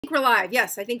We're live.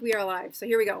 Yes, I think we are live. So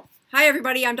here we go. Hi,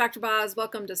 everybody. I'm Dr. Boz.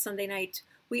 Welcome to Sunday night.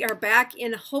 We are back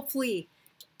in hopefully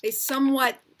a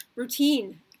somewhat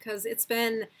routine because it's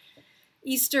been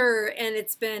Easter and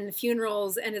it's been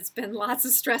funerals and it's been lots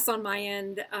of stress on my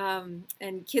end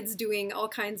and kids doing all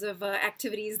kinds of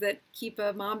activities that keep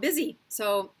a mom busy.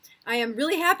 So I am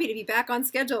really happy to be back on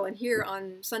schedule and here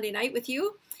on Sunday night with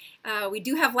you. We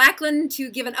do have Lachlyn to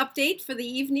give an update for the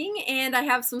evening, and I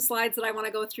have some slides that I want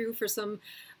to go through for some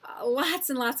lots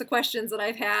and lots of questions that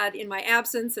I've had in my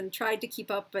absence and tried to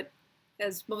keep up, but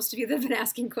as most of you that have been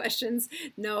asking questions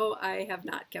know, I have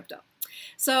not kept up.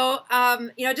 So,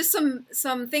 just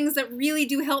some things that really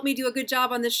do help me do a good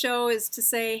job on this show is to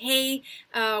say, hey,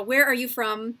 where are you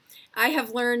from? I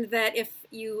have learned that if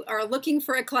you are looking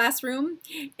for a classroom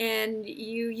and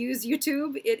you use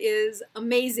YouTube, it is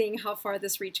amazing how far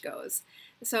this reach goes.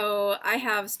 So I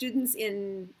have students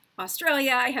in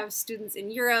Australia, I have students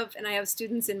in Europe, and I have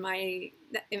students in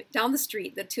down the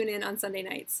street that tune in on Sunday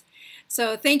nights.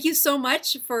 So thank you so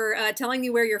much for telling me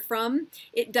where you're from.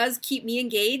 It does keep me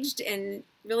engaged, and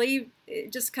really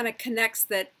it just kind of connects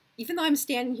that even though I'm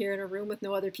standing here in a room with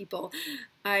no other people,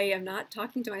 I am not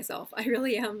talking to myself. I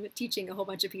really am teaching a whole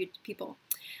bunch of people.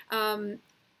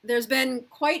 There's been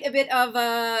quite a bit of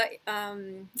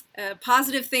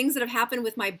positive things that have happened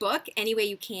with my book, Any Way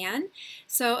You Can.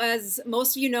 So as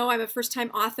most of you know, I'm a first-time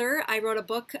author. I wrote a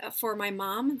book for my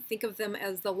mom. Think of them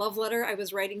as the love letter I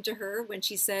was writing to her when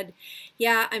she said,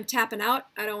 yeah, I'm tapping out.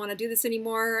 I don't want to do this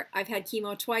anymore. I've had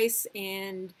chemo twice,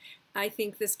 and I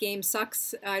think this game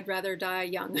sucks. I'd rather die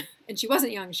young. And she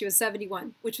wasn't young. She was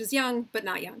 71, which was young, but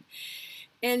not young.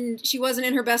 And she wasn't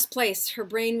in her best place. Her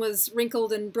brain was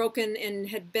wrinkled and broken and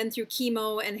had been through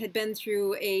chemo and had been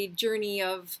through a journey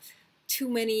of too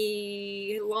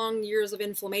many long years of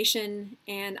inflammation.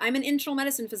 And I'm an internal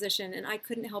medicine physician, and I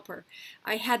couldn't help her.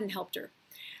 I hadn't helped her.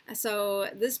 So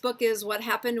this book is what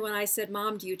happened when I said,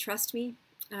 Mom, do you trust me?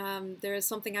 There is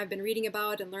something I've been reading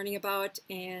about and learning about,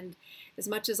 and as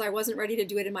much as I wasn't ready to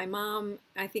do it in my mom,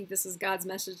 I think this is God's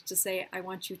message to say, I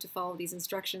want you to follow these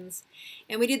instructions.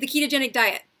 And we did the ketogenic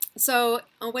diet. So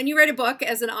when you write a book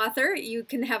as an author, you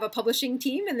can have a publishing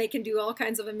team and they can do all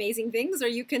kinds of amazing things, or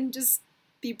you can just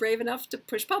be brave enough to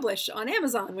push publish on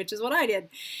Amazon, which is what I did.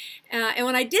 And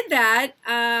when I did that,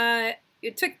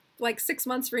 it took like 6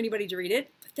 months for anybody to read it.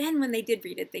 But then when they did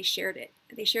read it, they shared it.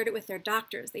 They shared it with their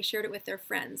doctors. They shared it with their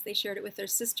friends. They shared it with their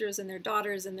sisters and their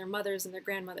daughters and their mothers and their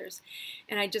grandmothers.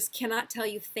 And I just cannot tell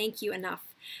you thank you enough.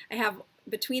 I have,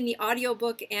 between the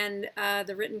audiobook and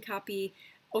the written copy,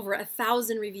 over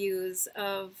 1,000 reviews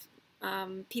of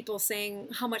people saying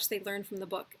how much they learned from the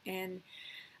book. And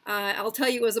I'll tell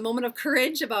you, it was a moment of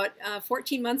courage about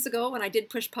 14 months ago when I did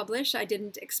push publish. I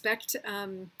didn't expect,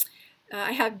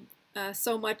 I had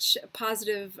so much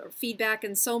positive feedback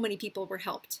and so many people were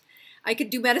helped. I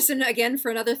could do medicine again for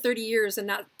another 30 years and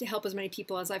not help as many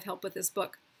people as I've helped with this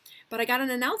book. But I got an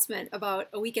announcement about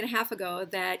a week and a half ago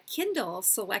that Kindle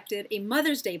selected a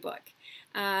Mother's Day book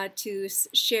to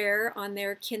share on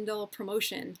their Kindle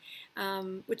promotion,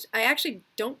 which I actually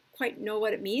don't quite know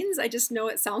what it means. I just know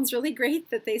it sounds really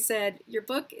great that they said, your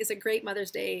book is a great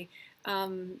Mother's Day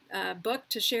book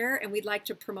to share, and we'd like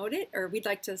to promote it, or we'd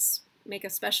like to make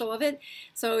a special of it.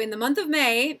 So in the month of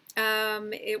May,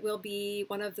 it will be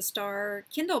one of the star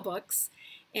Kindle books,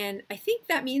 and I think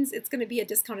that means it's going to be a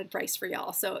discounted price for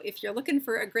y'all. So if you're looking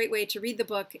for a great way to read the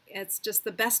book, it's just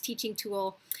the best teaching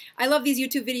tool. I love these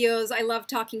YouTube videos. I love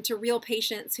talking to real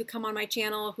patients who come on my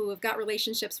channel who have got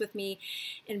relationships with me,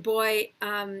 and boy,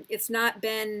 it's not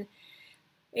been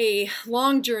a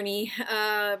long journey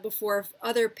before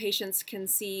other patients can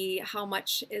see how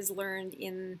much is learned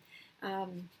in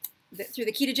through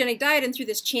the ketogenic diet and through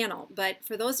this channel. But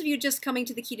for those of you just coming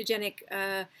to the ketogenic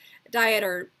diet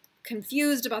or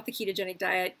confused about the ketogenic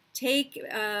diet, take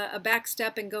a back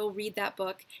step and go read that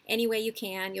book any way you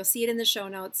can. You'll see it in the show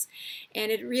notes,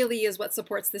 and it really is what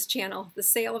supports this channel. The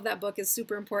sale of that book is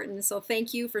super important, so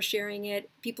thank you for sharing it.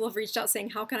 People have reached out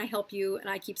saying, how can I help you? And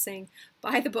I keep saying,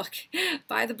 buy the book.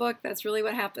 Buy the book. That's really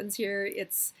what happens here.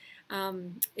 It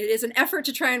is an effort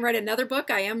to try and write another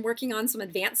book. I am working on some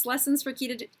advanced lessons for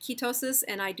ketosis,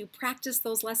 and I do practice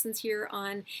those lessons here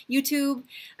on YouTube.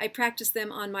 I practice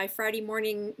them on my Friday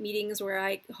morning meetings where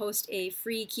I host a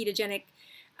free ketogenic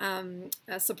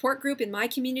support group in my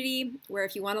community, where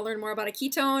if you want to learn more about a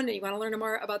ketone and you want to learn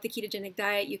more about the ketogenic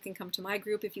diet, you can come to my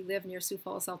group if you live near Sioux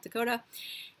Falls, South Dakota.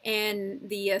 And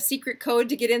the secret code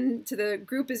to get into the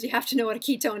group is you have to know what a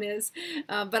ketone is.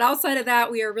 But outside of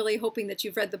that, we are really hoping that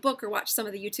you've read the book or watched some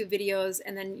of the YouTube videos,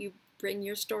 and then you bring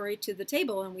your story to the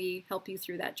table and we help you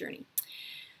through that journey.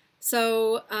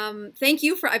 So thank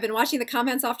you I've been watching the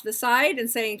comments off to the side and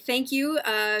saying thank you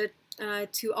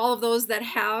to all of those that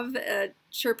have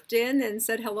chirped in and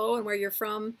said hello and where you're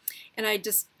from. And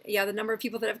yeah, the number of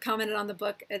people that have commented on the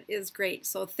book is great.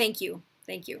 So thank you.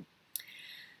 Thank you.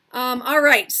 All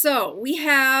right, so we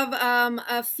have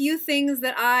a few things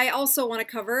that I also want to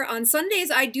cover. On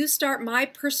Sundays, I do start my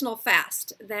personal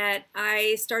fast that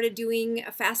I started doing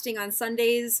fasting on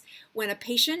Sundays when a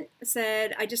patient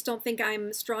said, I just don't think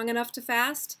I'm strong enough to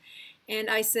fast. And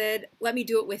I said, let me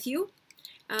do it with you.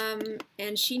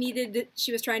 And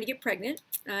she was trying to get pregnant.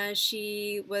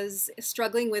 She was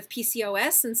struggling with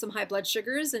PCOS and some high blood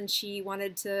sugars, and she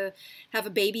wanted to have a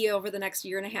baby over the next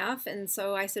year and a half. And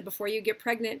so I said, before you get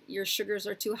pregnant, your sugars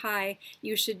are too high.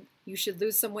 You should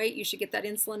lose some weight. You should get that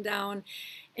insulin down.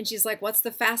 And she's like, what's the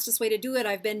fastest way to do it?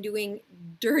 I've been doing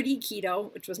dirty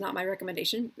keto, which was not my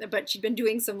recommendation, but she'd been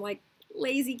doing some like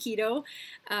lazy keto.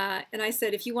 And I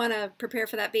said, if you want to prepare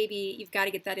for that baby, you've got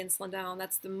to get that insulin down.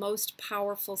 That's the most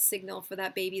powerful signal for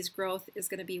that baby's growth, is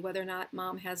going to be whether or not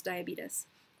mom has diabetes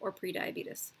or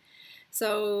pre-diabetes.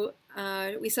 So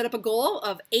we set up a goal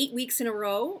of 8 weeks in a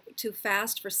row to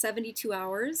fast for 72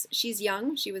 hours. She's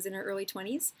young. She was in her early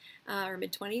 20s or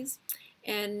mid-20s.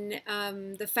 And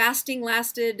the fasting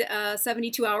lasted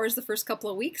 72 hours the first couple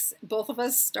of weeks. Both of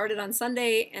us started on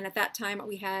Sunday, and at that time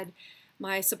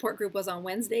my support group was on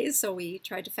Wednesdays, so we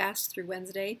tried to fast through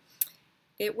Wednesday.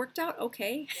 It worked out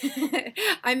okay.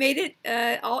 I made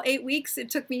it all 8 weeks. It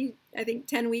took me, I think,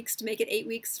 10 weeks to make it 8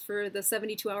 weeks for the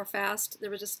 72-hour fast. There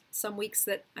were just some weeks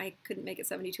that I couldn't make it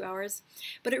 72 hours.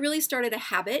 But it really started a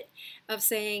habit of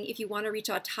saying, if you want to reach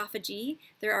autophagy,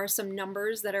 there are some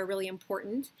numbers that are really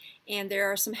important, and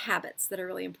there are some habits that are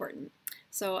really important.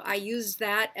 So I used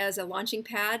that as a launching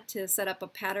pad to set up a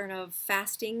pattern of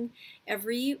fasting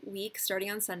every week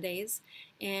starting on Sundays.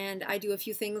 And I do a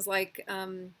few things like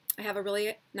I have a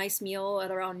really nice meal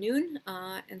at around noon,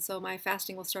 and so my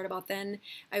fasting will start about then.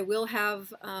 I will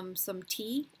have some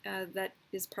tea that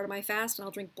is part of my fast, and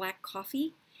I'll drink black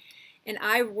coffee. And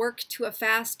I work to a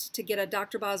fast to get a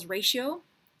Dr. Boz ratio.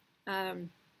 A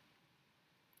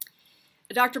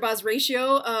Dr. Boz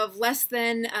ratio of less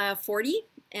than 40.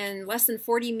 And less than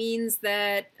 40 means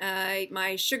that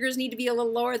my sugars need to be a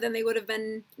little lower than they would have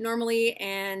been normally,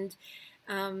 and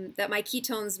that my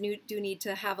ketones do need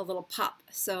to have a little pop.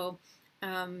 So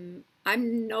I'm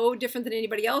no different than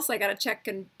anybody else. I got to check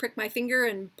and prick my finger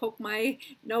and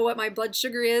know what my blood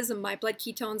sugar is and my blood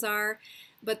ketones are.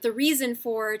 But the reason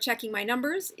for checking my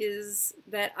numbers is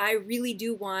that I really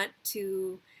do want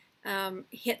to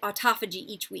hit autophagy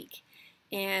each week.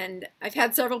 And I've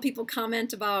had several people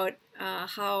comment about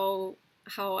how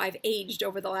I've aged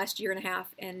over the last year and a half,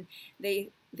 and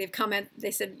they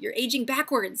said, you're aging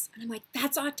backwards. And I'm like,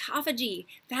 that's autophagy.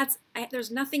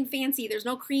 There's nothing fancy. There's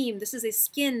no cream. This is a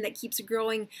skin that keeps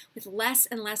growing with less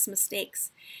and less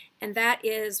mistakes. And that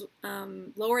is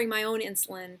lowering my own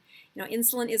insulin. You know,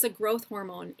 insulin is a growth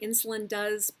hormone. Insulin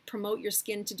does promote your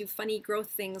skin to do funny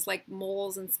growth things like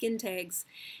moles and skin tags.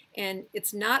 And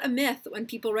it's not a myth when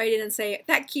people write in and say,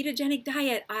 that ketogenic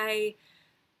diet, I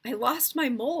lost my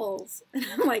moles. And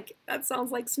I'm like, that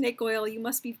sounds like snake oil. You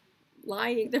must be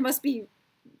lying. There must be,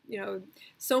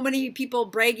 so many people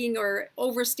bragging or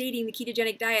overstating the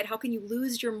ketogenic diet. How can you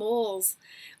lose your moles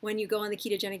when you go on the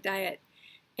ketogenic diet?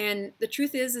 And the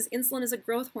truth is insulin is a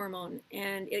growth hormone,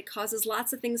 and it causes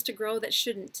lots of things to grow that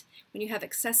shouldn't. When you have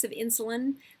excessive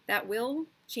insulin, that will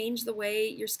change the way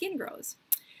your skin grows.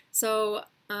 So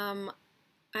I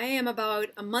am about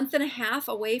a month and a half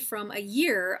away from a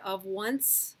year of when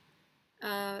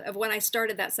I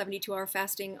started that 72-hour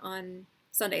fasting on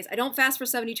Sundays. I don't fast for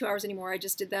 72 hours anymore. I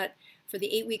just did that for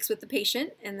the 8 weeks with the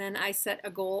patient, and then I set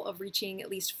a goal of reaching at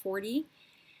least 40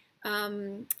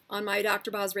 on my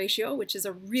Dr. Boz ratio, which is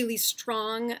a really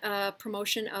strong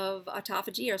promotion of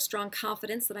autophagy, or strong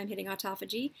confidence that I'm hitting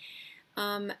autophagy.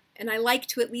 And I like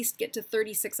to at least get to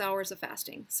 36 hours of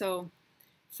fasting. So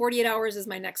 48 hours is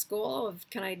my next goal of,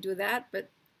 can I do that? But,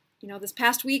 this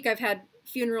past week I've had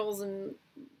funerals and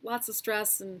lots of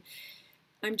stress, and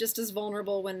I'm just as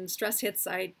vulnerable when stress hits.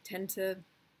 I tend to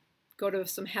go to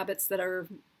some habits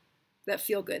that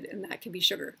feel good, and that can be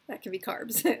sugar, that can be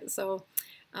carbs. So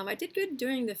I did good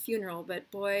during the funeral, but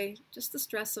boy, just the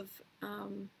stress of,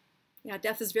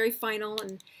 death is very final,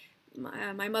 and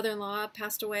my mother-in-law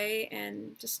passed away,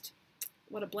 and just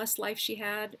what a blessed life she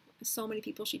had, so many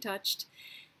people she touched,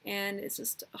 and it's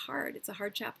just it's a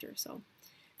hard chapter. So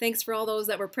thanks for all those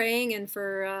that were praying, and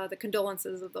for the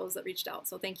condolences of those that reached out,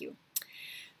 so thank you.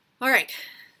 All right,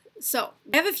 So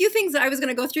I have a few things that I was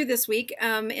going to go through this week,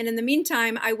 and in the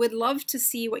meantime, I would love to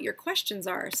see what your questions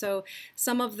are. So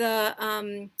some of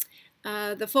the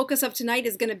focus of tonight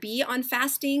is going to be on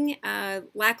fasting.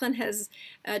 Lachlyn has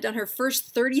done her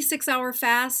first 36-hour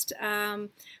fast.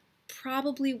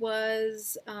 Probably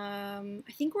was, I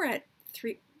think we're at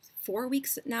 4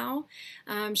 weeks now.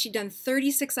 She'd done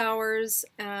 36 hours.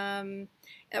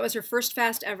 That was her first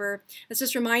fast ever. Let's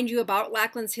just remind you about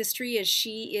Lachlyn's history, as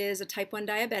she is a type 1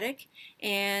 diabetic,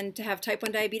 and to have type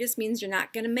 1 diabetes means you're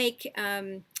not going to make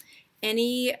you're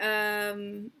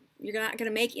not going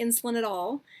to make insulin at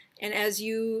all. And as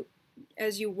you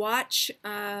watch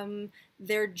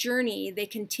their journey, they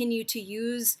continue to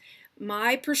use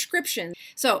my prescription.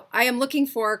 So I am looking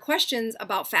for questions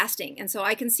about fasting, and so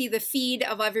I can see the feed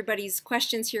of everybody's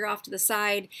questions here off to the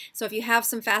side. So if you have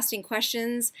some fasting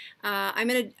questions, I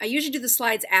usually do the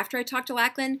slides after I talk to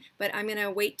Lachlyn, but I'm gonna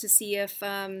wait to see if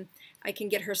I can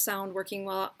get her sound working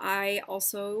while I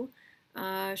also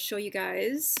show you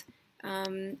guys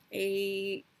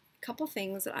a couple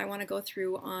things that I want to go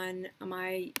through on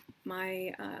my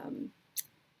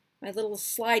little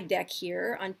slide deck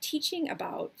here on teaching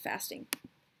about fasting.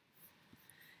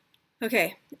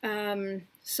 Okay,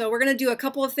 so we're going to do a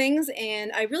couple of things,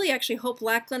 and I really actually hope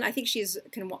Lachlyn, I think is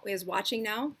watching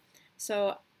now,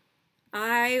 so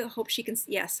I hope she can,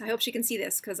 yes, I hope she can see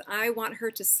this, because I want her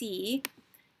to see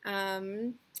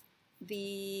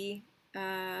these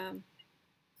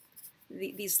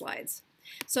slides.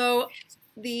 So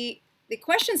the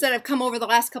questions that have come over the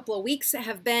last couple of weeks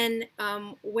have been,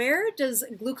 where does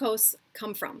glucose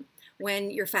come from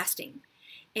when you're fasting?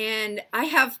 And I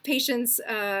have patients,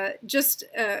 hundreds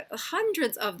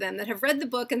of them, that have read the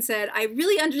book and said, I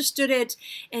really understood it,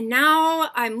 and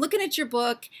now I'm looking at your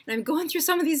book and I'm going through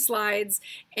some of these slides,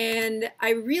 and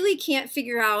I really can't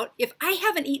figure out, if I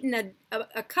haven't eaten a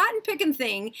cotton picking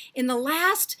thing in the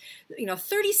last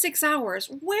 36 hours,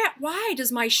 why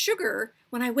does my sugar,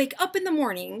 when I wake up in the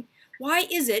morning, why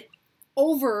is it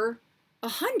over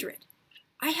 100?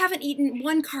 I haven't eaten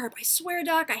one carb. I swear,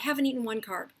 doc, I haven't eaten one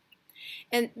carb.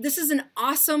 And this is an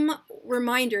awesome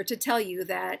reminder to tell you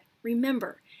that,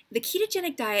 remember, the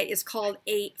ketogenic diet is called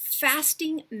a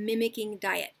fasting mimicking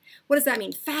diet. What does that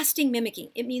mean? Fasting mimicking.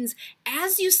 It means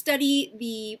as you study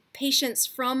the patients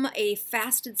from a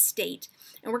fasted state,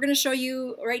 and we're going to show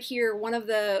you right here one of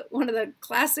the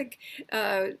classic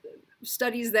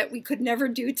studies that we could never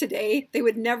do today. You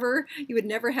would never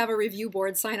have a review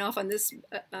board sign off on this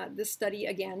study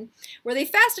again, where they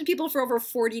fasted people for over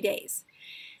 40 days.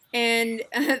 And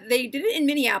they did it in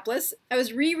Minneapolis. I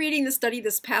was rereading the study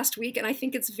this past week, and I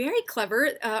think it's very clever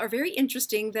or very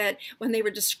interesting that when they were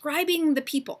describing the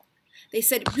people, they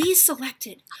said, we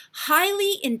selected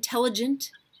highly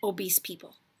intelligent, obese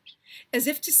people, as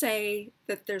if to say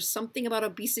that there's something about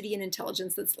obesity and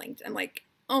intelligence that's linked. I'm like,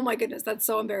 oh my goodness, that's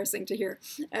so embarrassing to hear.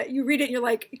 You read it and you're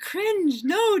like, cringe,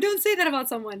 no, don't say that about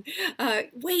someone.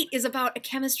 Weight is about a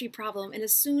chemistry problem, and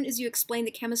as soon as you explain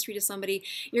the chemistry to somebody,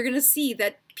 you're gonna see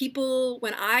that people,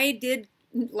 when I did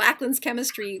Lachlyn's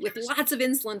chemistry with lots of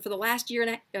insulin for the last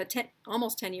year and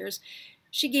almost 10 years,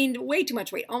 she gained way too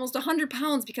much weight, almost 100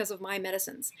 pounds because of my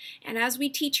medicines. And as we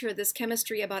teach her this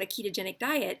chemistry about a ketogenic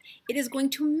diet, it is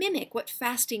going to mimic what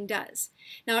fasting does.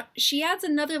 Now, she adds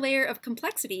another layer of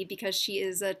complexity because she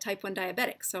is a type 1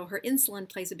 diabetic, so her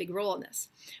insulin plays a big role in this.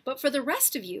 But for the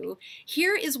rest of you,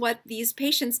 here is what these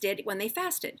patients did when they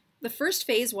fasted. The first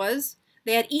phase was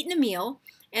they had eaten a meal,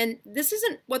 and this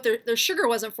isn't what their sugar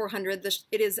wasn't 400,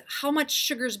 it is how much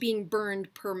sugar is being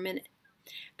burned per minute.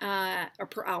 Or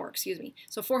per hour, excuse me.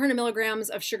 So 400 milligrams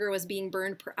of sugar was being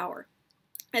burned per hour.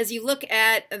 As you look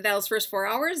at those first 4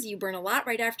 hours, you burn a lot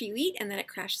right after you eat, and then it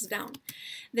crashes down.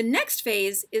 The next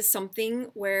phase is something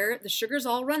where the sugars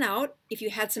all run out. If you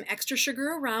had some extra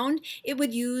sugar around, it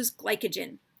would use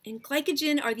glycogen. And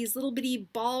glycogen are these little bitty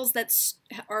balls that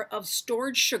are of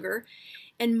stored sugar,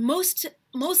 and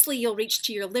mostly you'll reach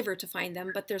to your liver to find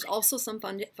them, but there's also some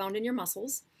found in your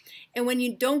muscles. And when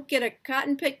you don't get a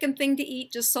cotton picking thing to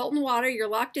eat, just salt and water, you're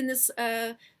locked in this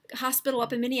hospital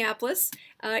up in Minneapolis,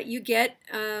 you get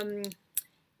the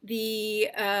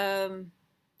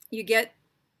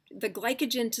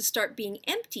glycogen to start being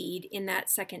emptied in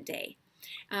that second day.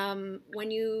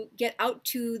 When you get out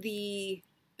to the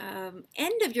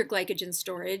end of your glycogen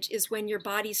storage is when your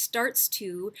body starts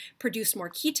to produce more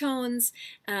ketones,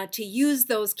 to use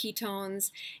those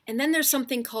ketones, and then there's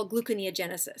something called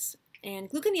gluconeogenesis.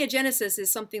 And gluconeogenesis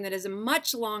is something that is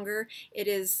much longer.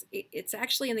 It's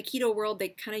actually in the keto world, they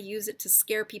kind of use it to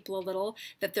scare people a little,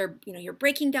 that you're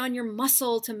breaking down your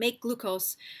muscle to make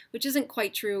glucose, which isn't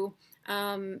quite true.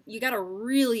 You got to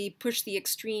really push the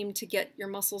extreme to get your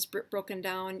muscles broken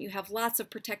down. You have lots of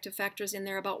protective factors in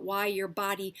there about why your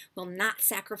body will not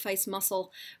sacrifice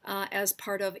muscle as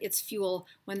part of its fuel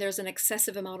when there's an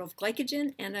excessive amount of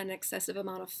glycogen and an excessive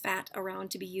amount of fat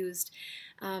around to be used.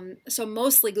 So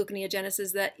mostly gluconeogenesis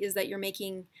is that you're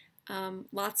making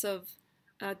lots of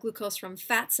glucose from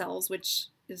fat cells, which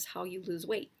is how you lose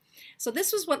weight. So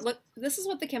this is what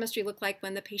the chemistry looked like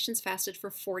when the patients fasted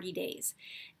for 40 days.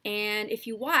 And if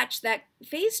you watch that,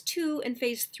 phase 2 and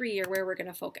phase 3 are where we're going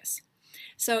to focus.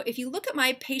 So if you look at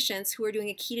my patients who are doing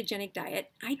a ketogenic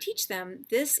diet, I teach them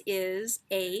this is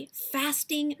a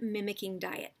fasting mimicking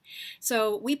diet.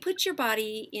 So we put your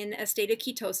body in a state of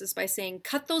ketosis by saying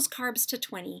cut those carbs to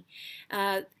 20.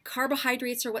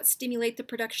 Carbohydrates are what stimulate the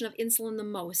production of insulin the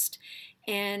most.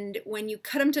 And when you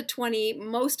cut them to 20,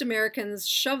 most Americans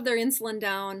shove their insulin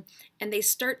down and they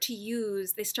start to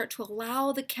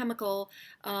allow the chemical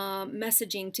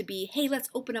messaging to be, hey, let's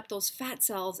open up those fat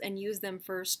cells and use them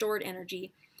for stored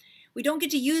energy. We don't get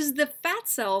to use the fat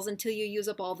cells until you use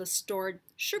up all the stored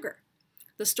sugar.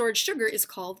 The stored sugar is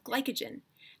called glycogen,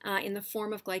 in the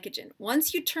form of glycogen.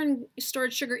 Once you turn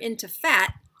stored sugar into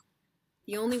fat,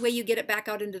 the only way you get it back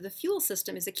out into the fuel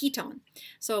system is a ketone.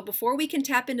 So before we can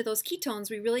tap into those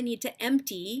ketones, we really need to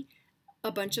empty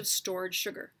a bunch of stored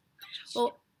sugar.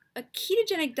 Well, a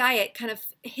ketogenic diet kind of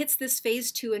hits this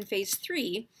phase 2 and phase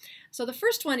 3. So the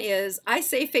first one is, I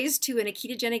say phase 2 in a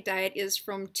ketogenic diet is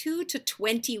from 2 to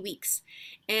 20 weeks.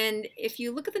 And if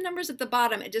you look at the numbers at the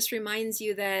bottom, it just reminds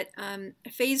you that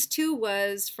phase 2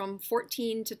 was from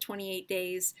 14 to 28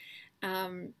 days.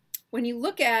 When you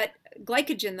look at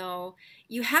glycogen, though,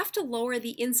 you have to lower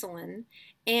the insulin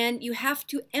and you have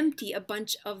to empty a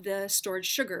bunch of the stored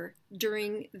sugar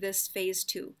during this phase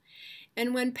 2.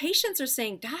 And when patients are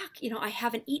saying, Doc, I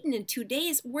haven't eaten in 2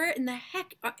 days, where in the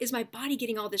heck is my body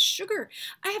getting all this sugar?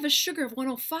 I have a sugar of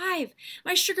 105.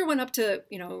 My sugar went up to,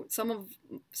 some of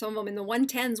them in the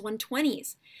 110s,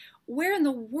 120s. Where in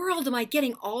the world am I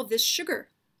getting all of this sugar?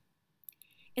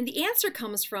 And the answer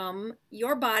comes from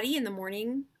your body in the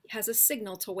morning has a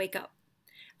signal to wake up.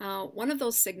 One of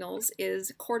those signals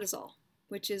is cortisol,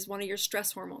 which is one of your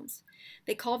stress hormones.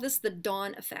 They call this the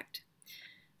dawn effect.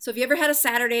 So if you ever had a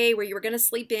Saturday where you were going to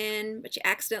sleep in, but you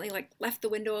accidentally left the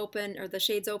window open or the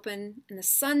shades open, and the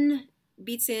sun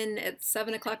beats in at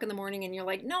 7 o'clock in the morning, and you're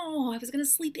like, no, I was going to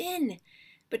sleep in.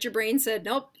 But your brain said,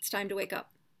 nope, it's time to wake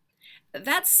up.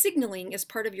 That signaling is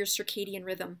part of your circadian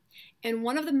rhythm. And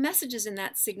one of the messages in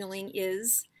that signaling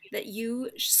is that you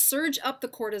surge up the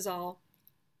cortisol,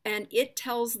 and it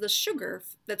tells the sugar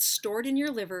that's stored in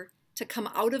your liver to come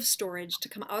out of storage, to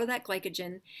come out of that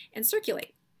glycogen and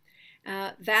circulate.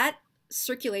 That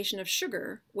circulation of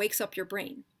sugar wakes up your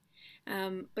brain.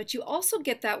 But you also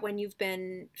get that when you've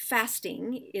been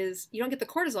fasting, is you don't get the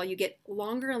cortisol, you get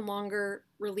longer and longer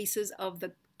releases of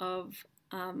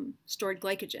stored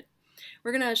glycogen.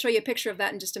 We're going to show you a picture of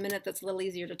that in just a minute that's a little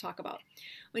easier to talk about.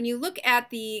 When you look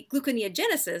at the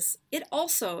gluconeogenesis, it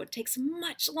also takes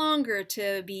much longer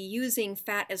to be using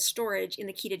fat as storage in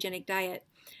the ketogenic diet.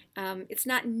 It's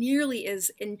not nearly as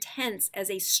intense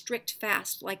as a strict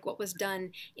fast like what was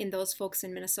done in those folks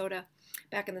in Minnesota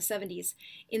back in the 70s.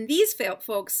 In these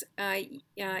folks, in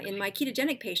my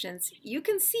ketogenic patients, you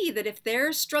can see that if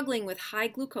they're struggling with high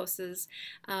glucoses,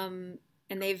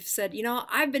 and they've said,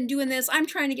 I've been doing this, I'm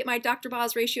trying to get my Dr.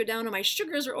 Boz ratio down and my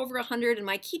sugars are over 100 and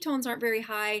my ketones aren't very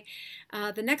high,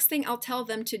 the next thing I'll tell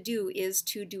them to do is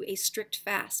to do a strict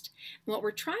fast. And what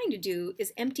we're trying to do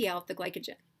is empty out the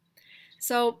glycogen.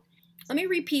 So let me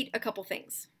repeat a couple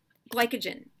things.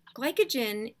 Glycogen.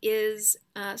 Glycogen is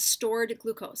stored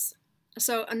glucose.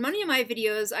 So on many of my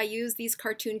videos, I use these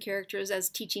cartoon characters as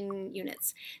teaching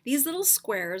units. These little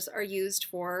squares are used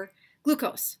for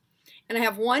glucose. And I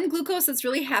have one glucose that's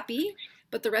really happy,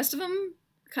 but the rest of them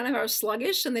kind of are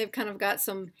sluggish and they've kind of got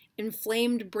some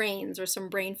inflamed brains or some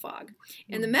brain fog.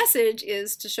 And the message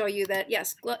is to show you that,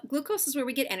 yes, glucose is where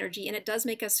we get energy and it does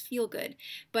make us feel good,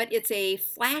 but it's a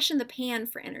flash in the pan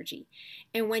for energy.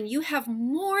 And when you have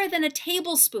more than a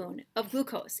tablespoon of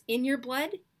glucose in your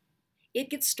blood, it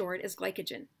gets stored as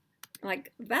glycogen.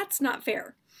 That's not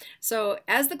fair. So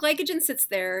as the glycogen sits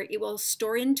there, it will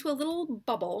store into a little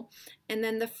bubble, and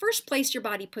then the first place your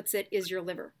body puts it is your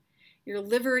liver. Your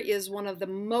liver is one of the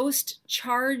most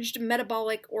charged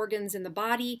metabolic organs in the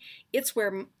body. It's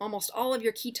where almost all of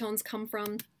your ketones come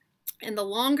from. And the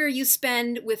longer you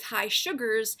spend with high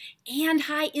sugars and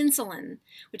high insulin,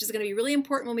 which is going to be really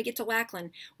important when we get to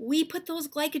Lachlyn, we put those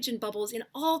glycogen bubbles in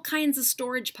all kinds of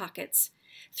storage pockets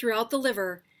throughout the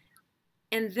liver.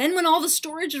 And then when all the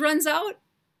storage runs out,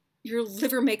 your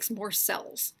liver makes more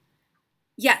cells.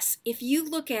 Yes, if you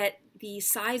look at the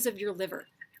size of your liver,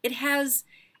 it has,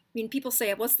 I mean, people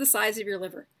say, what's the size of your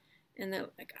liver? And they're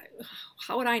like,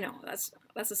 how would I know? That's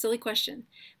a silly question.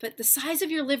 But the size of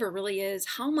your liver really is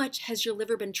how much has your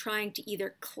liver been trying to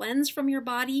either cleanse from your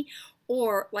body,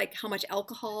 or like how much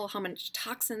alcohol, how much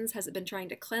toxins has it been trying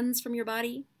to cleanse from your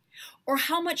body, or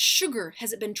how much sugar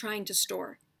has it been trying to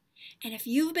store. And if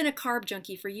you've been a carb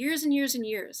junkie for years and years and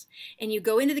years, and you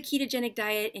go into the ketogenic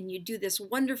diet and you do this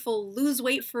wonderful lose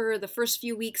weight for the first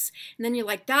few weeks, and then you're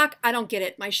like, Doc, I don't get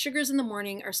it. My sugars in the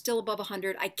morning are still above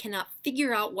 100. I cannot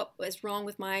figure out what is wrong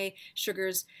with my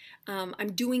sugars.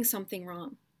 I'm doing something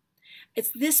wrong.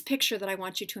 It's this picture that I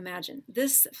want you to imagine.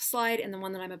 This slide and the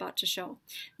one that I'm about to show.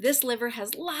 This liver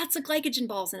has lots of glycogen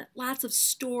balls in it, lots of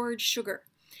stored sugar.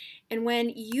 And when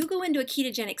you go into a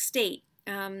ketogenic state,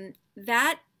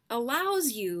 that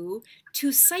allows you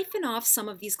to siphon off some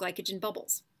of these glycogen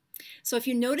bubbles. So if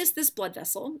you notice this blood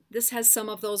vessel, this has some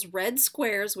of those red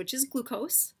squares, which is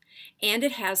glucose, and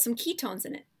it has some ketones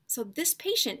in it. So this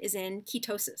patient is in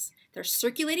ketosis. They're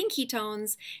circulating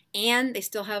ketones, and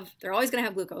they're always going to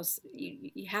have glucose.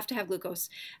 You have to have glucose.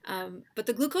 But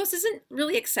the glucose isn't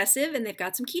really excessive, and they've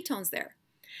got some ketones there.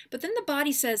 But then the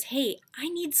body says, hey, I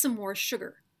need some more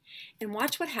sugar. And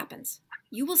watch what happens.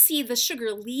 You will see the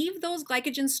sugar leave those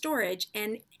glycogen storage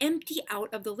and empty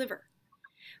out of the liver.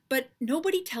 But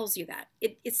nobody tells you that.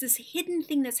 It's this hidden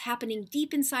thing that's happening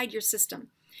deep inside your system.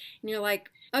 And you're like,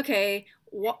 okay,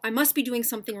 I must be doing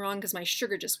something wrong because my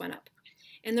sugar just went up.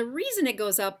 And the reason it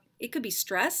goes up, it could be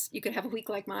stress. You could have a week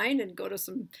like mine and go to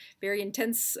some very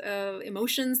intense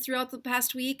emotions throughout the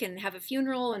past week and have a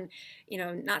funeral and,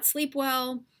 not sleep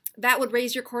well. That would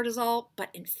raise your cortisol, but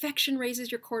infection raises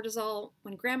your cortisol.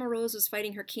 When Grandma Rose was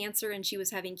fighting her cancer and she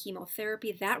was having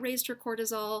chemotherapy, that raised her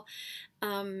cortisol.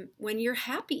 When you're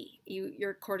happy,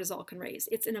 your cortisol can raise.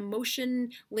 It's an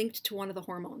emotion linked to one of the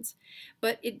hormones.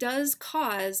 But it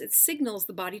signals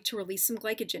the body to release some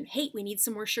glycogen. Hey, we need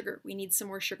some more sugar. We need some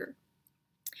more sugar.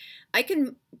 I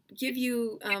can give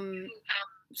you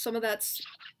some of that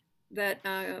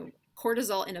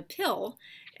cortisol in a pill,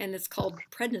 and it's called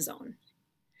prednisone.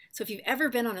 So if you've ever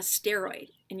been on a steroid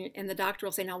and the doctor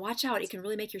will say, now watch out, it can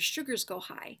really make your sugars go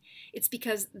high. It's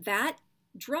because that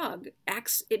drug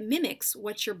it mimics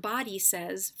what your body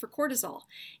says for cortisol.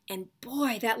 And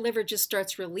boy, that liver just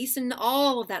starts releasing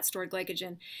all of that stored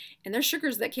glycogen. And there's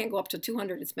sugars that can't go up to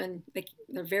 200.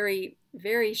 They're very,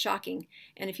 very shocking.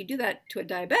 And if you do that to a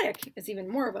diabetic, it's even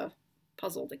more of a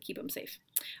puzzle to keep them safe.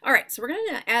 All right, so we're going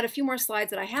to add a few more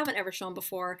slides that I haven't ever shown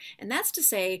before, and that's to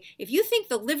say, if you think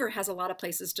the liver has a lot of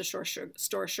places to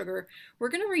store sugar, we're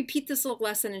going to repeat this little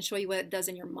lesson and show you what it does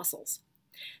in your muscles.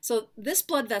 So this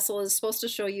blood vessel is supposed to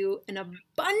show you an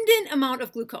abundant amount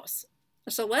of glucose.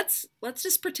 So let's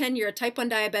just pretend you're a type 1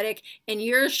 diabetic and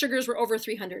your sugars were over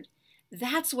 300.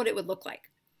 That's what it would look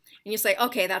like. And you say,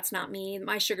 okay, that's not me.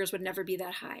 My sugars would never be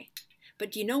that high.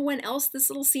 But do you know when else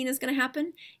this little scene is going to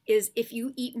happen? Is if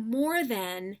you eat more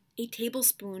than a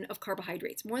tablespoon of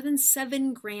carbohydrates, more than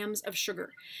 7 grams of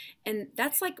sugar. And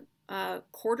that's like a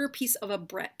quarter piece of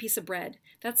bread.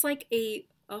 That's like a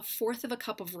fourth of a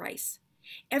cup of rice.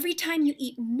 Every time you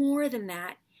eat more than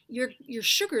that, your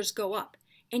sugars go up,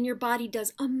 and your body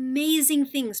does amazing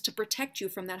things to protect you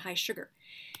from that high sugar.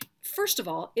 First of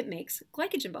all, it makes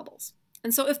glycogen bubbles.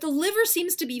 And so if the liver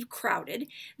seems to be crowded,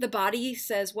 the body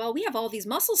says, well, we have all these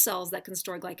muscle cells that can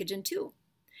store glycogen too.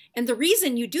 And the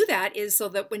reason you do that is so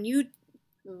that when you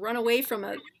run away from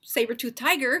a saber-toothed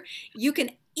tiger, you can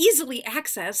easily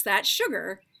access that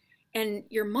sugar, and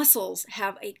your muscles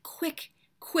have a quick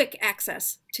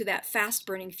access to that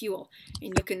fast-burning fuel,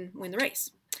 and you can win the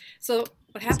race. So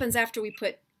what happens after we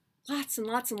put lots and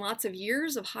lots and lots of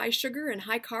years of high sugar and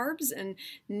high carbs and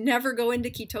never go into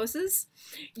ketosis?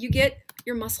 You get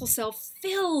your muscle cell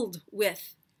filled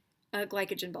with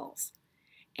glycogen balls.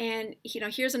 And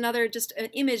here's another just an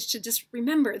image to just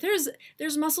remember.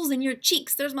 There's muscles in your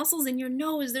cheeks, there's muscles in your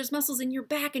nose, there's muscles in your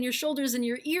back and your shoulders and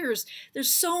your ears.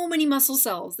 There's so many muscle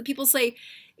cells. The people say,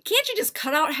 can't you just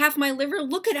cut out half my liver?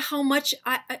 Look at how much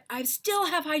I still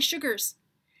have high sugars.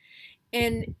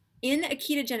 And in a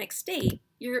ketogenic state,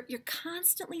 you're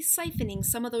constantly siphoning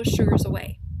some of those sugars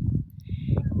away.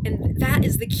 And that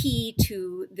is the key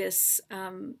to this.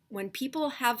 When people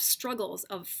have struggles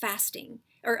of fasting,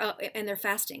 and they're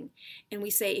fasting, and we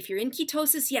say, if you're in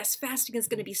ketosis, yes, fasting is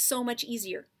going to be so much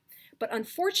easier. But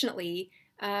unfortunately,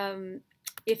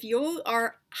 if you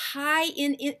are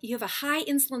you have a high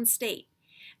insulin state,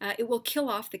 it will kill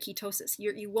off the ketosis.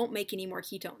 You won't make any more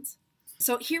ketones.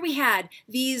 So here we had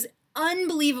these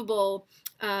unbelievable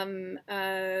um,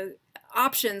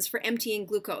 options for emptying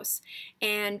glucose.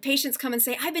 And patients come and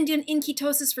say, I've been doing in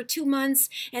ketosis for 2 months,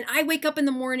 and I wake up in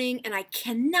the morning and I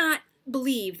cannot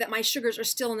believe that my sugars are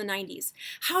still in the 90s.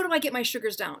 How do I get my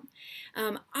sugars down?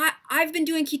 I've been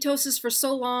doing ketosis for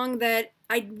so long that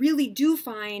I really do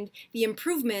find the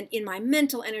improvement in my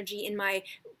mental energy, in my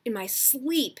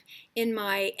sleep, in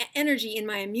my energy, in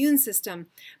my immune system.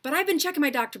 But I've been checking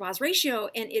my Dr. Boz ratio,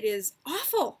 and it is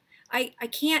awful. I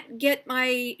can't get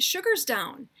my sugars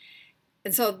down.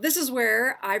 And so this is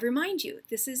where I remind you,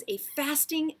 this is a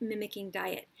fasting mimicking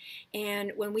diet.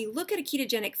 And when we look at a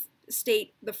ketogenic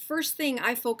state, the first thing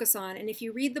I focus on, and if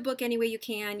you read the book any way you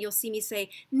can, you'll see me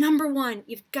say, number one,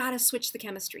 you've got to switch the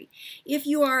chemistry. If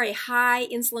you are a high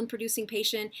insulin producing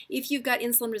patient, if you've got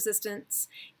insulin resistance,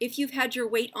 if you've had your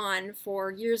weight on for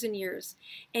years and years,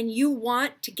 and you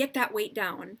want to get that weight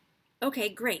down, okay,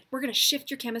 great. We're going to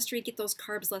shift your chemistry, get those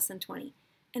carbs less than 20.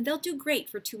 And they'll do great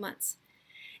for 2 months.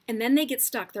 And then they get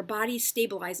stuck. Their body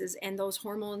stabilizes and those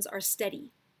hormones are steady.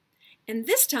 And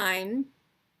this time,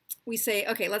 we say,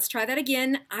 okay, let's try that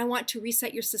again. I want to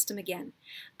reset your system again.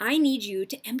 I need you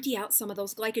to empty out some of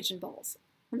those glycogen balls.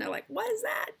 And they're like, what is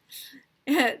that?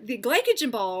 The glycogen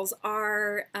balls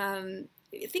are,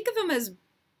 think of them as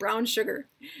brown sugar.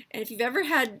 And if you've ever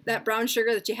had that brown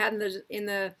sugar that you had in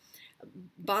the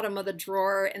bottom of the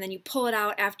drawer, and then you pull it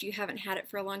out after you haven't had it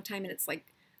for a long time, and it's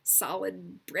like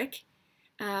solid brick,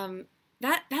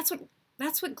 that's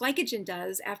what glycogen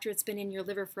does after it's been in your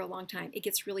liver for a long time. It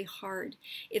gets really hard.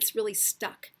 It's really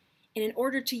stuck. And in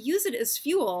order to use it as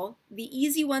fuel, the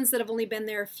easy ones that have only been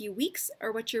there a few weeks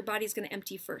are what your body's going to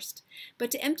empty first.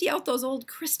 But to empty out those old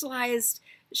crystallized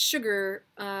sugar,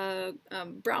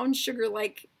 brown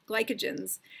sugar-like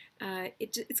glycogens,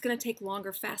 it's going to take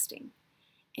longer fasting.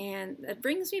 And that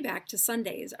brings me back to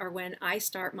Sundays are when I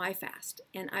start my fast.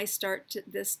 And I start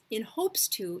this in hopes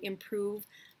to improve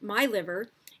my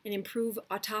liver and improve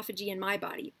autophagy in my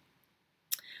body.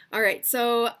 All right,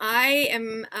 so I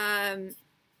am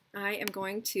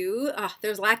going to,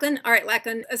 there's Lachlyn. All right,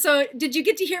 Lachlyn. So did you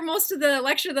get to hear most of the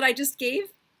lecture that I just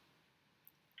gave?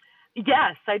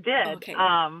 Yes, I did. Okay.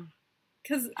 I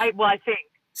think.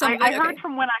 I heard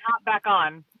from when I hopped back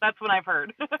on. That's when I've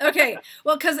heard. Okay.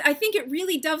 Well, because I think it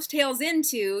really dovetails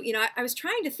into, I was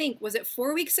trying to think, was it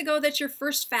 4 weeks ago that your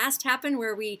first fast happened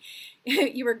where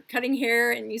you were cutting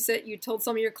hair and you told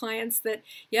some of your clients that,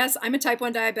 yes, I'm a type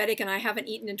 1 diabetic and I haven't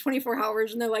eaten in 24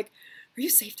 hours. And they're like, are you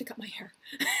safe to cut my hair?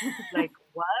 Like,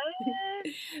 what?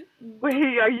 Wait,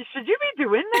 should you be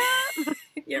doing that?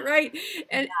 You're right.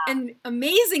 And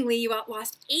amazingly, you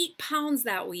lost 8 pounds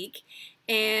that week.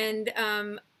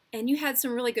 And you had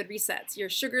some really good resets. Your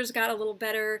sugars got a little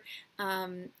better.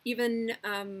 Even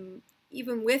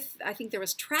with, I think there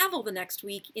was travel the next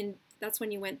week. That's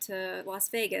when you went to Las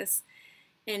Vegas,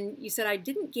 and you said I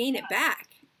didn't gain it back.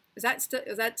 Is that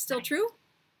still true?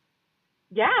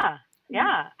 Yeah,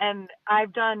 yeah. And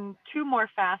I've done 2 more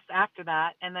fasts after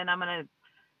that, and then I'm gonna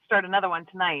start another one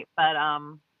tonight. But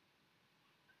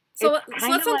so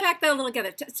let's unpack that a little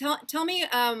together. Tell me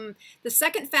the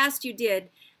second fast you did.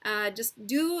 Just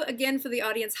do again for the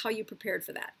audience how you prepared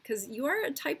for that, because you are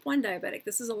a type 1 diabetic.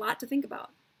 This is a lot to think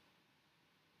about.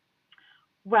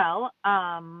 Well,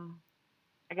 I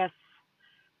guess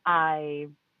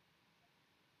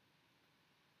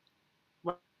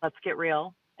let's get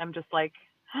real. I'm just like,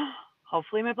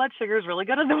 hopefully my blood sugar is really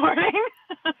good in the morning.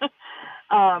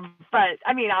 But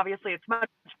I mean, obviously it's much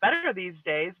better these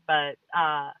days, but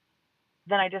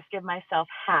then I just give myself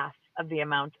half of the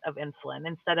amount of insulin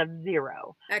instead of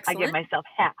 0. Excellent. I give myself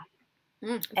half.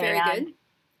 Very good.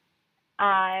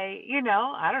 I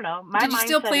don't know. Did you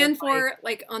still plan for,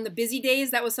 like, on the busy days?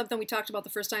 That was something we talked about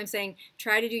the first time, saying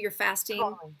try to do your fasting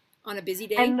on a busy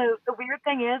day. And the weird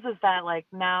thing is that, like,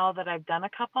 now that I've done a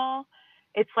couple,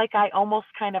 it's like I almost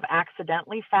kind of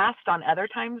accidentally fast on other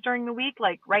times during the week.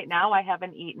 Like right now, I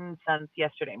haven't eaten since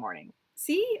yesterday morning.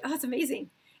 See? Oh, that's amazing.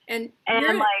 And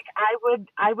like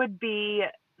I would be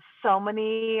so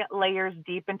many layers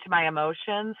deep into my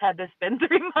emotions had this been 3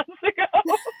 months ago.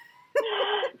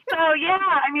 So yeah,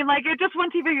 I mean, like, it just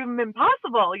wouldn't even been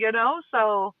possible,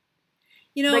 So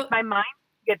like my mind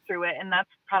get through it, and that's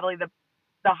probably the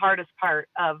hardest part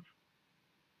of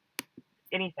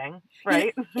anything,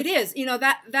 right? It is.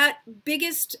 That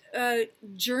biggest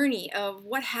journey of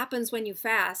what happens when you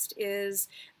fast is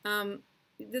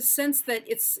the sense that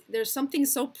there's something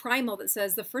so primal that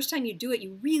says the first time you do it,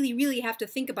 you really, really have to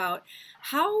think about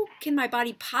how can my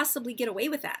body possibly get away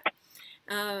with that?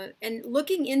 And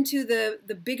looking into the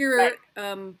bigger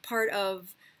part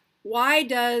of why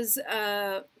do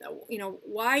I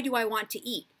want to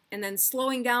eat? and then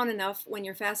slowing down enough when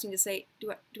you're fasting to say,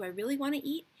 do I really want to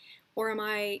eat? Or am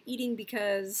I eating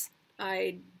because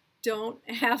I don't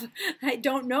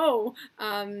know,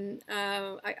 I'm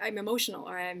emotional,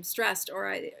 or I'm stressed,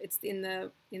 or it's in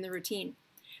the routine.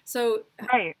 So,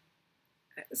 Right.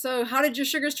 so how did your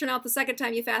sugars turn out the second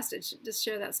time you fasted? Just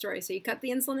share that story. So you cut the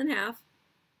insulin in half.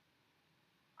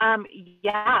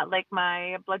 Yeah, like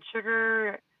my blood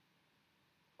sugar,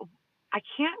 I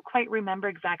can't quite remember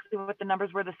exactly what the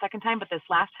numbers were the second time, but this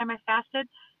last time I fasted,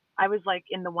 I was like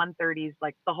in the 130s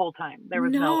like the whole time. There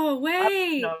was no No up, no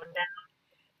way. down.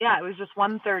 Yeah, it was just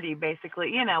 130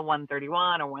 basically,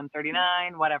 131 or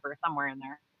 139, whatever, somewhere in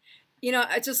there. You know,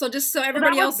 just so So that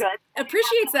everybody was else good.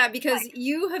 appreciates that, because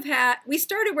you have had, we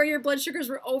started where your blood sugars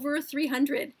were over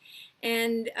 300,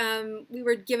 and we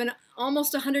were given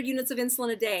almost 100 units of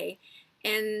insulin a day,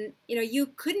 and you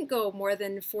couldn't go more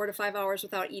than 4 to 5 hours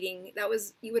without eating.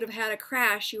 You would have had a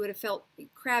crash. You would have felt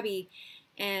crabby,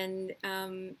 and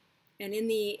in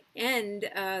the end,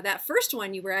 that first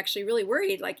one, you were actually really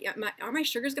worried, like, are my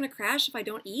sugars going to crash if I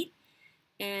don't eat?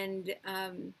 And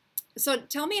so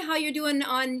tell me how you're doing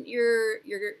on your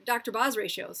Dr. Boz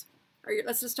ratios.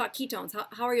 Let's just talk ketones.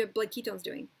 How are your blood ketones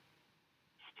doing?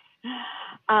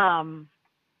 The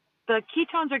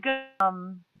ketones are good.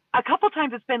 A couple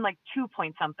times it's been like 2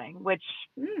 point something, which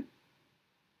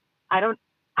I don't.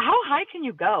 How high can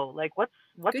you go? Like, what's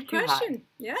Good too high? question.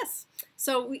 Yes.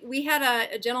 So we had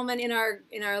a gentleman in our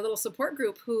little support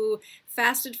group who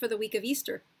fasted for the week of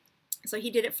Easter. So he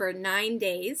did it for 9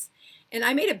 days, and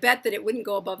I made a bet that it wouldn't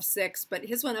go above 6, but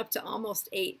his went up to almost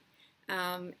 8.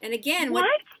 And again, What?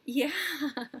 Yeah,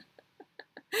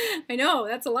 I know,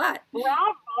 that's a lot.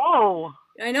 Bravo.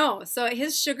 I know. So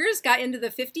his sugars got into the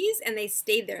 50s, and they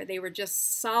stayed there. They were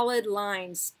just solid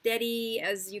line, steady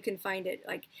as you can find it.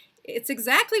 Like, it's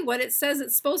exactly what it says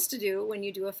it's supposed to do when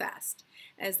you do a fast,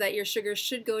 is that your sugars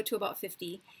should go to about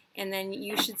 50, and then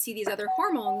you should see these other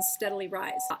hormones steadily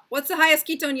rise. What's the highest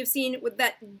ketone you've seen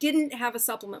that didn't have a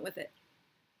supplement with it?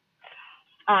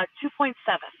 2.7.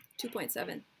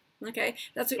 2.7. Okay,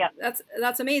 Yep.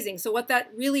 that's amazing. So what that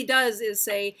really does is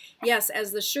say, yes,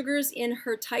 as the sugars in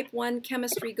her type 1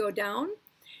 chemistry go down,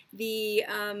 the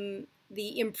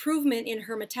improvement in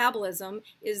her metabolism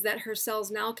is that her cells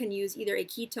now can use either a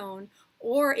ketone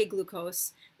or a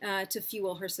glucose to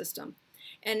fuel her system.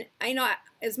 And I know,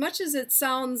 as much as it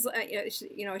sounds,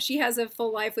 she has a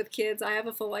full life with kids, I have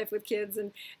a full life with kids,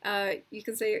 and you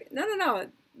can say, no.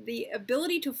 The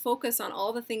ability to focus on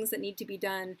all the things that need to be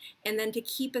done, and then to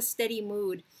keep a steady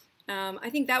mood. I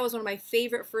think that was one of my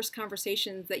favorite first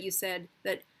conversations, that you said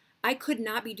that I could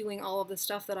not be doing all of the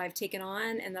stuff that I've taken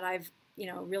on, and that I've,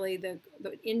 really the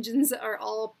engines are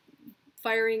all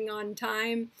firing on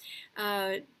time,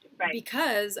 Right.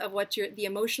 because of the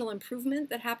emotional improvement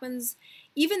that happens,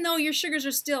 even though your sugars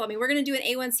are still, we're going to do an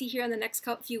A1C here in the next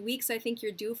few weeks. I think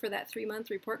you're due for that 3-month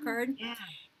report card. Yeah.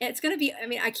 It's going to be,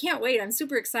 I can't wait. I'm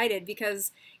super excited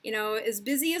because, as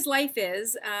busy as life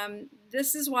is,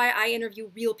 this is why I interview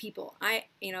real people.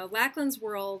 Lachlyn's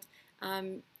World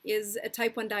is a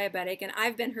type 1 diabetic, and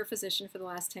I've been her physician for the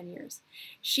last 10 years.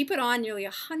 She put on nearly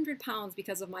 100 pounds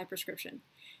because of my prescription.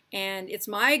 And it's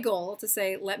my goal to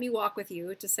say, let me walk with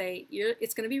you, to say,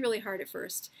 it's going to be really hard at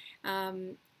first.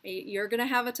 You're going to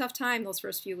have a tough time those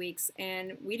first few weeks.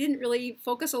 And we didn't really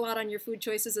focus a lot on your food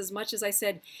choices, as much as I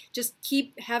said, just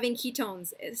keep having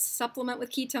ketones, supplement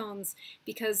with ketones,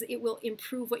 because it will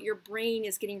improve what your brain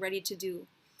is getting ready to do.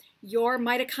 Your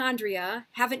mitochondria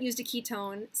haven't used a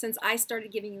ketone since I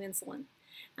started giving you insulin.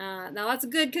 Now that's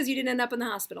good because you didn't end up in the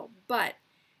hospital. But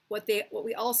what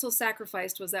we also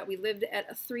sacrificed was that we lived at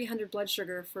a 300 blood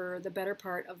sugar for the better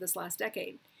part of this last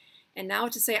decade. And now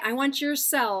to say, I want your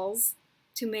cells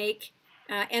to make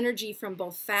energy from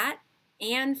both fat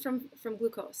and from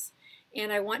glucose.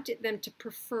 And I want them to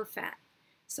prefer fat.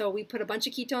 So we put a bunch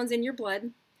of ketones in your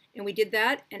blood, and we did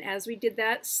that. And as we did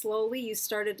that, slowly you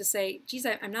started to say, geez,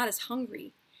 I'm not as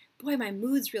hungry. Boy, my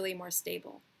mood's really more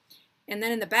stable. And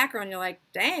then in the background, you're like,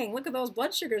 dang, look at those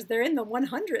blood sugars. They're in the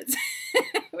 100s,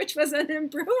 which was an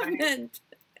improvement.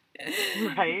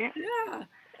 Right. Yeah.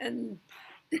 And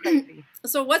Crazy.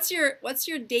 so what's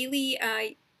your daily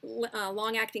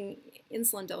long-acting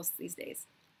insulin dose these days?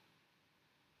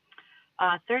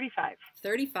 35.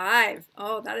 35.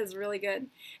 Oh, that is really good.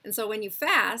 And so when you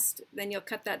fast, then you'll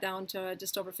cut that down to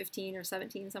just over 15 or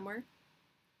 17 somewhere?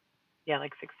 Yeah,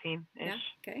 like 16-ish. Yeah,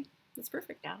 okay. That's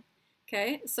perfect. Yeah.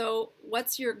 Okay, so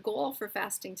what's your goal for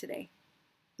fasting today?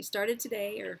 You started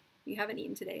today, or you haven't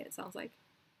eaten today, it sounds like.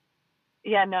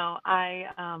 Yeah, no,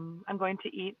 I'm going to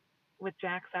eat with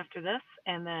Jax after this,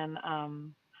 and then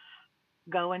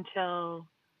go until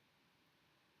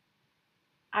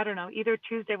I don't know, either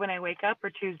Tuesday when I wake up or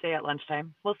Tuesday at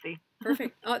lunchtime. We'll see.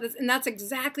 Perfect. Oh, and that's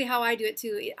exactly how I do it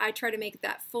too. I try to make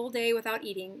that full day without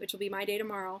eating, which will be my day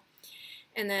tomorrow.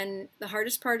 And then the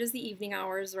hardest part is the evening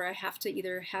hours where I have to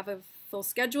either have a full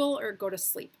schedule or go to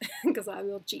sleep because I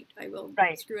will cheat. I will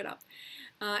screw it up.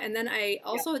 And then I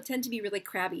also tend to be really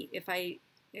crabby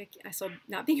so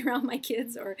not being around my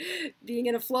kids or being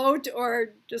in a float or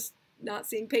just not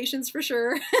seeing patients for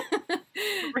sure.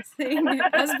 Saying,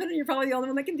 husband, you're probably the only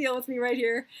one that can deal with me right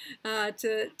here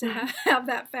to have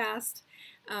that fast.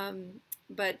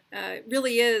 But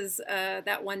really is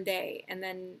that one day. And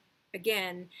then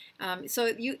again, so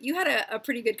you had a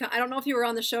pretty good, I don't know if you were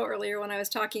on the show earlier when I was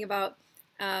talking about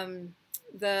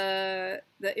the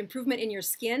improvement in your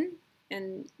skin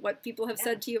and what people have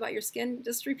said to you about your skin.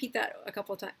 Just repeat that a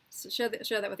couple of times. So share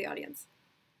that with the audience.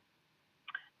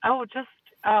 Oh, just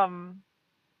a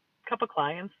couple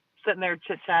clients sitting there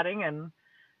chit-chatting, and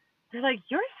they're like,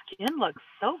 your skin looks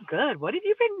so good. What have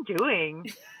you been doing?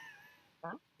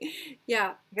 Well,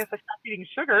 yeah. I guess I stopped eating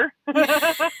sugar.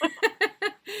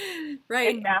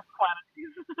 Right. In mass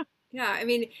quantities. Yeah, I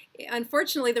mean,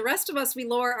 unfortunately, the rest of us, we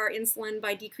lower our insulin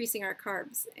by decreasing our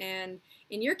carbs. And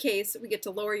in your case, we get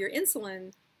to lower your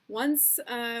insulin once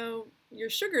your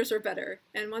sugars are better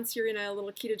and once you're in a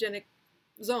little ketogenic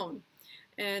zone.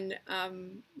 And,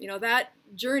 you know, that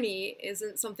journey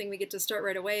isn't something we get to start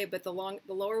right away, but the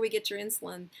lower we get your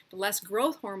insulin, the less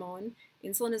growth hormone.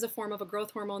 Insulin is a form of a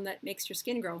growth hormone that makes your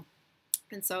skin grow.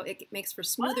 And so it makes for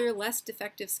smoother, less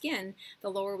defective skin, the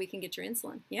lower we can get your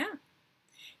insulin. Yeah.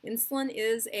 Insulin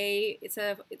is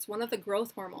it's one of the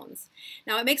growth hormones.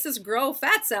 Now it makes us grow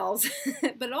fat cells,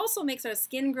 but it also makes our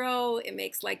skin grow. It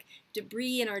makes like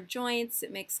debris in our joints.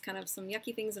 It makes kind of some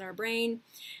yucky things in our brain.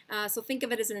 So think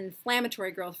of it as an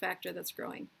inflammatory growth factor that's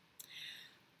growing.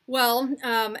 Well,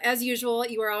 as usual,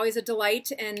 you are always a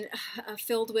delight and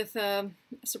filled with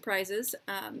surprises.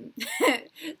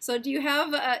 So do you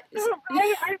have... I'm so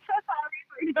sorry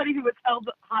for anybody who was held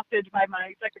hostage by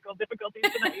my technical difficulties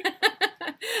tonight.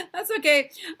 That's okay.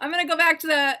 I'm going to go back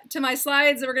to my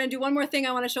slides. We're going to do one more thing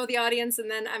I want to show the audience, and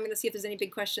then I'm going to see if there's any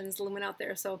big questions looming out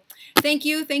there. So thank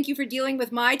you for dealing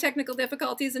with my technical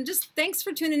difficulties, and just thanks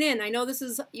for tuning in. I know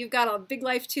you've got a big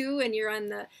life too, and you're on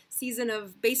the season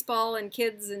of baseball and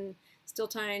kids and still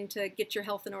trying to get your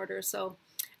health in order. So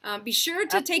be sure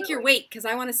to take your weight, because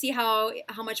I want to see how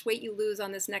much weight you lose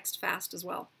on this next fast as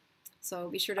well. So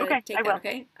be sure to take that,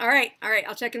 okay? All right.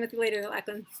 I'll check in with you later,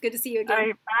 Lachlyn. It's good to see you again. All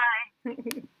right,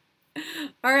 bye.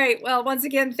 All right. Well, once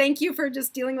again, thank you for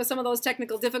just dealing with some of those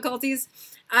technical difficulties.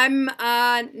 I'm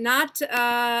not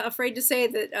afraid to say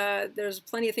that there's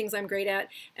plenty of things I'm great at.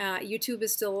 YouTube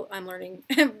is still, I'm learning.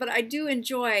 But I do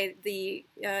enjoy the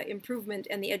improvement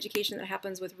and the education that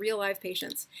happens with real live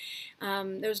patients.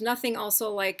 There's nothing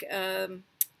also like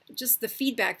just the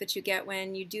feedback that you get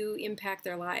when you do impact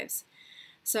their lives.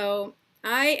 So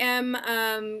I am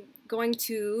going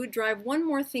to drive one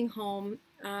more thing home.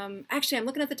 Actually, I'm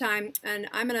looking at the time, and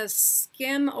I'm going to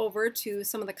skim over to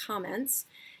some of the comments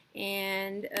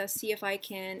and see if I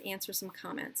can answer some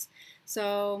comments.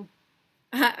 So,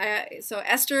 so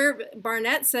Esther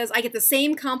Barnett says, I get the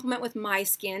same compliment with my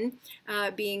skin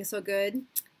being so good.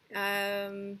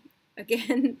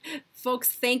 Again,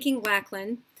 folks thanking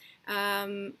Lachlyn.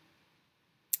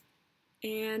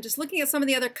 And just looking at some of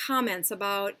the other comments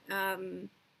about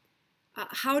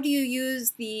how do you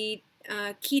use the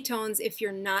ketones if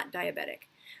you're not diabetic.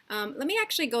 Let me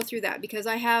actually go through that, because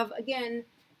I have, again,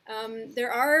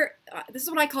 this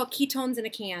is what I call ketones in a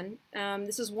can.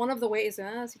 This is one of the ways,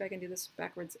 let's see if I can do this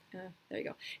backwards. There you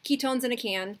go. Ketones in a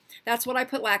can. That's what I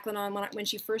put Lachlyn on when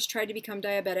she first tried to become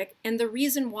diabetic. And the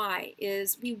reason why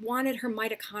is we wanted her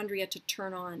mitochondria to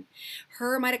turn on.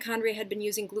 Her mitochondria had been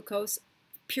using glucose,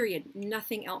 period,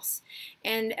 nothing else.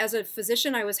 And as a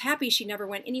physician, I was happy she never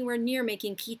went anywhere near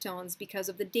making ketones because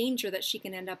of the danger that she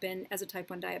can end up in as a type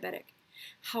 1 diabetic.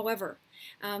 However,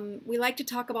 we like to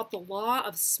talk about the law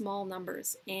of small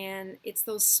numbers, and it's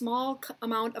those small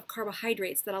amount of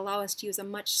carbohydrates that allow us to use a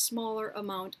much smaller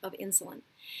amount of insulin.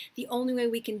 The only way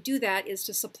we can do that is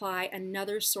to supply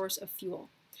another source of fuel.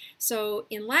 So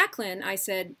in Lachlyn, I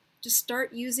said, just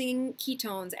start using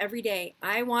ketones every day.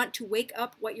 I want to wake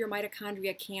up what your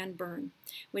mitochondria can burn,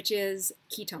 which is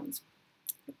ketones.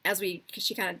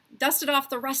 She kind of dusted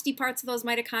off the rusty parts of those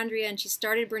mitochondria and she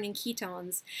started burning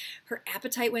ketones, her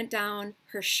appetite went down,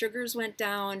 her sugars went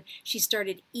down, she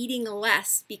started eating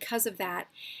less because of that,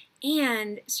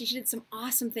 and she did some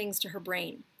awesome things to her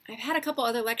brain. I've had a couple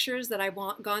other lectures that I've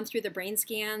gone through the brain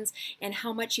scans and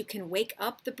how much you can wake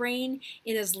up the brain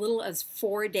in as little as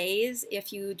 4 days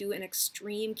if you do an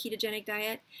extreme ketogenic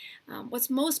diet. What's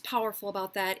most powerful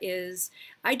about that is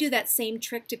I do that same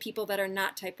trick to people that are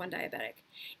not type 1 diabetic.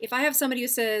 If I have somebody who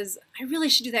says, I really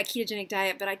should do that ketogenic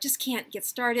diet, but I just can't get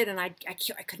started and I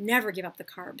could never give up the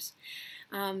carbs.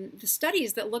 The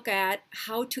studies that look at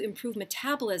how to improve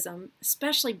metabolism,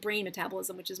 especially brain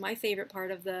metabolism, which is my favorite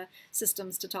part of the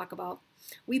systems to talk about,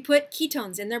 we put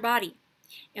ketones in their body.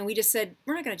 And we just said,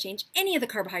 we're not going to change any of the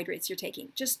carbohydrates you're taking.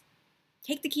 Just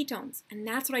take the ketones. And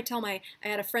that's what I tell I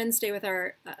had a friend stay with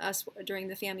us during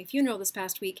the family funeral this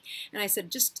past week. And I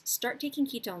said, just start taking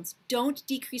ketones. Don't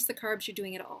decrease the carbs you're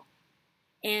doing at all.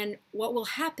 And what will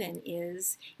happen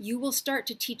is you will start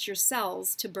to teach your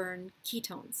cells to burn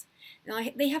ketones. Now,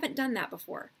 they haven't done that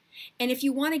before. And if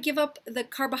you want to give up the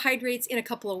carbohydrates in a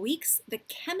couple of weeks, the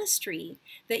chemistry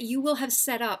that you will have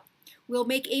set up will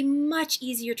make a much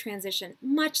easier transition,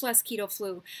 much less keto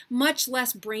flu, much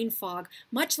less brain fog,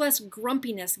 much less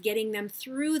grumpiness getting them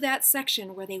through that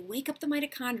section where they wake up the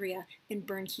mitochondria and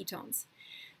burn ketones.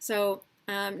 So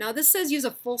now this says use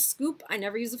a full scoop. I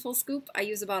never use a full scoop. I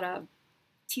use about a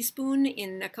teaspoon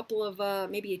in a couple of,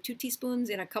 maybe 2 teaspoons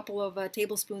in a couple of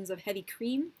tablespoons of heavy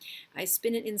cream. I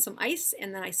spin it in some ice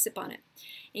and then I sip on it.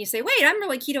 And you say, wait, I'm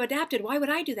really keto adapted. Why would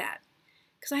I do that?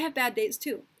 Because I have bad days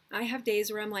too. I have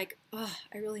days where I'm like, oh,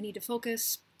 I really need to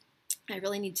focus. I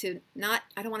really need to I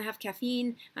don't want to have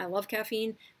caffeine. I love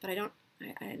caffeine, but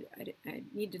I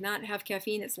need to not have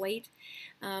caffeine. It's late.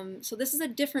 So this is a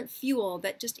different fuel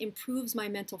that just improves my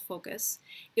mental focus.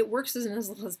 It works in as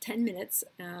little as 10 minutes.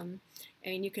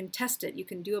 And you can test it. You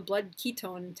can do a blood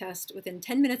ketone test within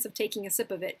 10 minutes of taking a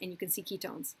sip of it, and you can see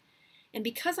ketones. And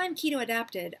because I'm keto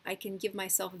adapted, I can give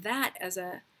myself that as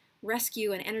a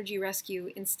rescue, an energy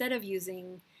rescue, instead of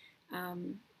using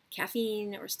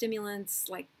caffeine or stimulants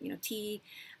like tea.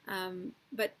 And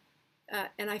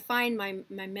I find my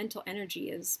mental energy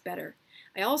is better.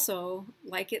 I also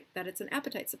like it that it's an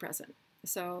appetite suppressant.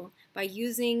 So by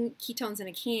using ketones in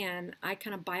a can, I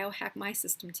kind of biohack my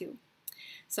system too.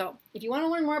 So if you want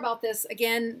to learn more about this,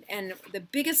 again, and the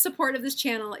biggest support of this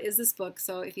channel is this book.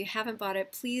 So if you haven't bought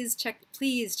it, please check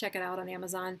it out on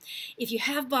Amazon. If you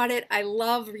have bought it, I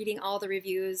love reading all the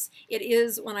reviews. It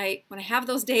is when I have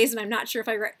those days and I'm not sure if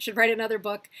I should write another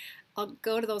book, I'll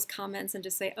go to those comments and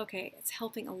just say, okay, it's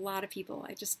helping a lot of people.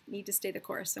 I just need to stay the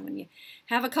course. And when you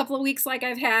have a couple of weeks like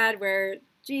I've had where,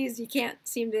 geez, you can't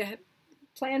seem to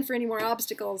plan for any more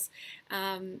obstacles,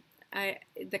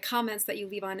 the comments that you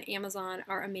leave on Amazon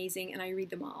are amazing, and I read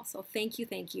them all. So thank you,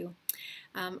 thank you.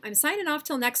 I'm signing off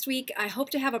till next week. I hope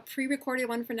to have a pre-recorded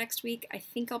one for next week. I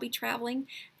think I'll be traveling,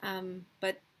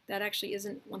 but that actually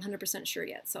isn't 100% sure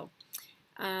yet. So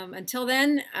until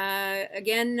then,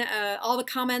 again, all the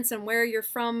comments and where you're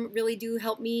from really do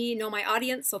help me know my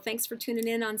audience. So thanks for tuning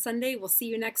in on Sunday. We'll see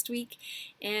you next week.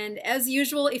 And as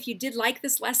usual, if you did like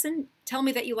this lesson, tell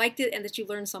me that you liked it and that you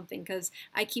learned something, because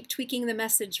I keep tweaking the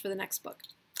message for the next book.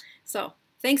 So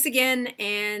thanks again,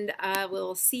 and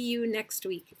we'll see you next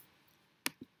week.